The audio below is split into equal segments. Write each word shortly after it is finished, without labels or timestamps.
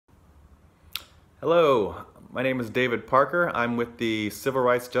Hello, my name is David Parker. I'm with the Civil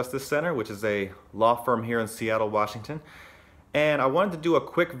Rights Justice Center, which is a law firm here in Seattle, Washington. And I wanted to do a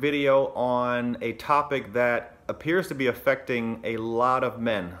quick video on a topic that appears to be affecting a lot of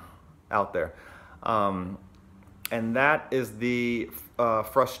men out there. And that is the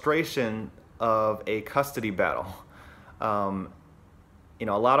frustration of a custody battle. A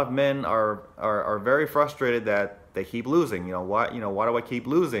lot of men are very frustrated that they keep losing. Why do I keep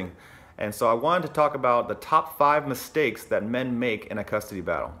losing? And so I wanted to talk about the top 5 mistakes that men make in a custody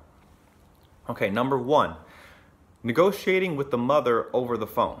battle. Okay, number 1, negotiating with the mother over the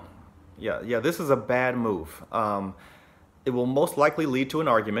phone. Yeah, this is a bad move. It will most likely lead to an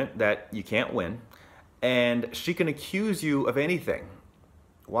argument that you can't win, and she can accuse you of anything.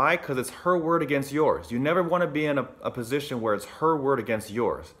 Why? Because it's her word against yours. You never want to be in a position where it's her word against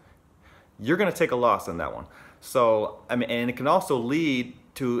yours. You're going to take a loss in that one. So, and it can also lead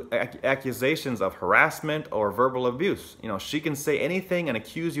to accusations of harassment or verbal abuse. She can say anything and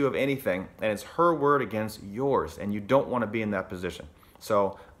accuse you of anything, and it's her word against yours, and you don't want to be in that position.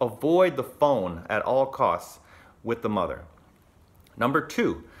 So avoid the phone at all costs with the mother. Number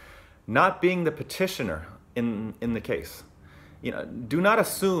 2, not being the petitioner in the case. Do not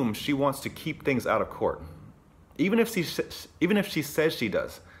assume she wants to keep things out of court. Even if she says she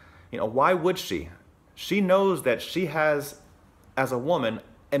does. Why would she? She knows that she has, as a woman,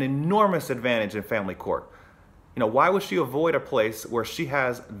 an enormous advantage in family court. Why would she avoid a place where she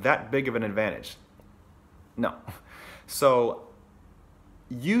has that big of an advantage? No. So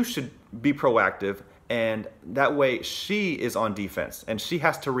you should be proactive, and that way she is on defense and she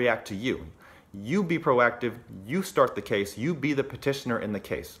has to react to you. You be proactive, you start the case, you be the petitioner in the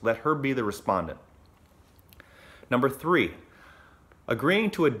case. Let her be the respondent. Number 3,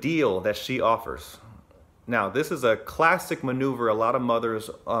 agreeing to a deal that she offers. Now, this is a classic maneuver a lot of mothers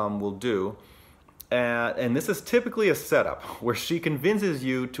will do, and this is typically a setup where she convinces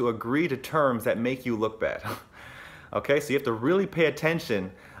you to agree to terms that make you look bad. Okay, so you have to really pay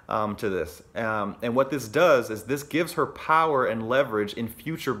attention to this. And what this does is this gives her power and leverage in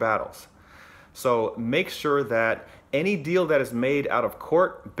future battles. So make sure that any deal that is made out of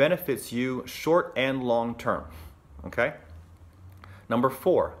court benefits you short and long term. Okay? Number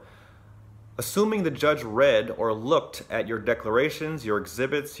 4, assuming the judge read or looked at your declarations, your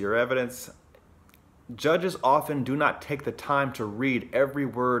exhibits, your evidence. Judges often do not take the time to read every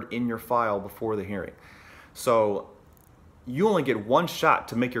word in your file before the hearing. So you only get one shot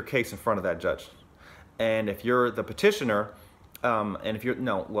to make your case in front of that judge. And if you're the petitioner, if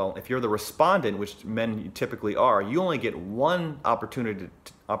you're the respondent, which men typically are, you only get one opportunity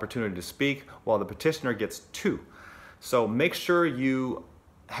to speak, while the petitioner gets 2. So make sure you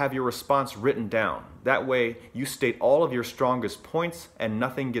have your response written down. That way you state all of your strongest points and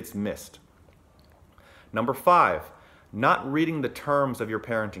nothing gets missed. Number 5, not reading the terms of your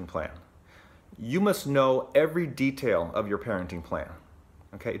parenting plan. You must know every detail of your parenting plan.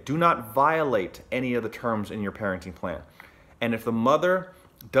 Okay? Do not violate any of the terms in your parenting plan. And if the mother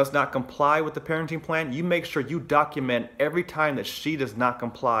does not comply with the parenting plan, you make sure you document every time that she does not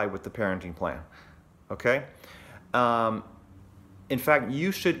comply with the parenting plan. Okay? In fact,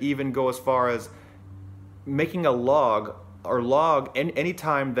 you should even go as far as making a log any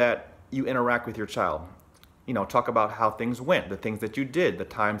time that you interact with your child. Talk about how things went, the things that you did, the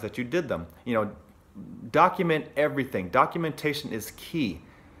times that you did them. Document everything. Documentation is key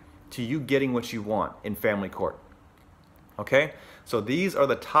to you getting what you want in family court. Okay? So these are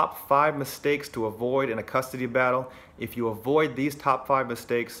the top 5 mistakes to avoid in a custody battle. If you avoid these top 5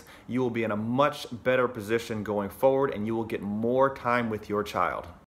 mistakes, you will be in a much better position going forward, and you will get more time with your child.